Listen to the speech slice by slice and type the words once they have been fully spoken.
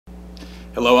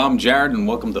Hello, I'm Jared and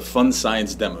welcome to Fun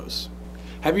Science Demos.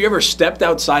 Have you ever stepped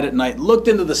outside at night, looked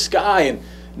into the sky and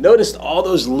noticed all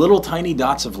those little tiny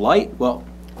dots of light? Well,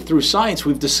 through science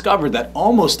we've discovered that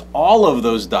almost all of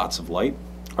those dots of light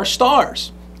are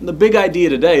stars. And the big idea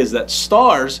today is that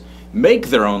stars make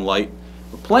their own light,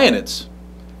 but planets,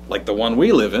 like the one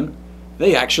we live in,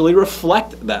 they actually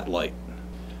reflect that light.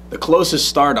 The closest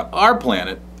star to our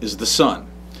planet is the Sun.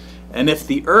 And if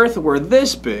the Earth were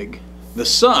this big, the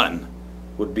Sun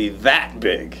would be that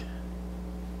big.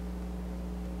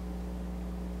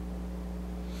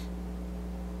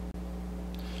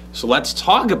 So let's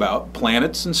talk about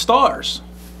planets and stars.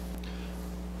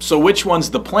 So which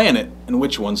one's the planet and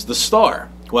which one's the star?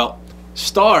 Well,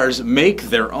 stars make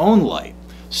their own light.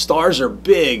 Stars are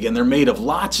big and they're made of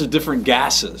lots of different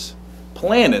gases.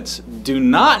 Planets do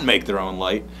not make their own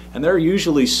light, and they're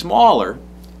usually smaller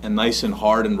and nice and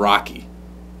hard and rocky.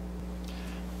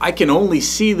 I can only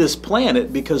see this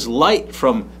planet because light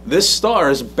from this star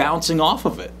is bouncing off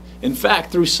of it. In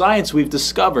fact, through science we've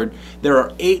discovered there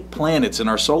are 8 planets in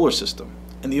our solar system.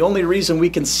 And the only reason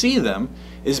we can see them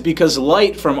is because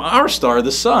light from our star,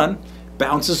 the Sun,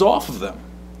 bounces off of them.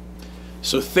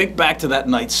 So think back to that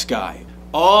night sky.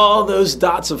 All those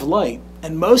dots of light,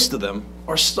 and most of them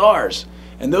are stars.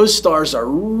 And those stars are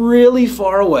really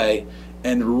far away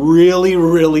and really,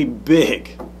 really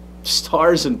big.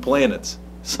 Stars and planets.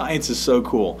 Science is so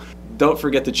cool. Don't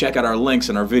forget to check out our links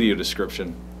in our video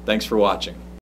description. Thanks for watching.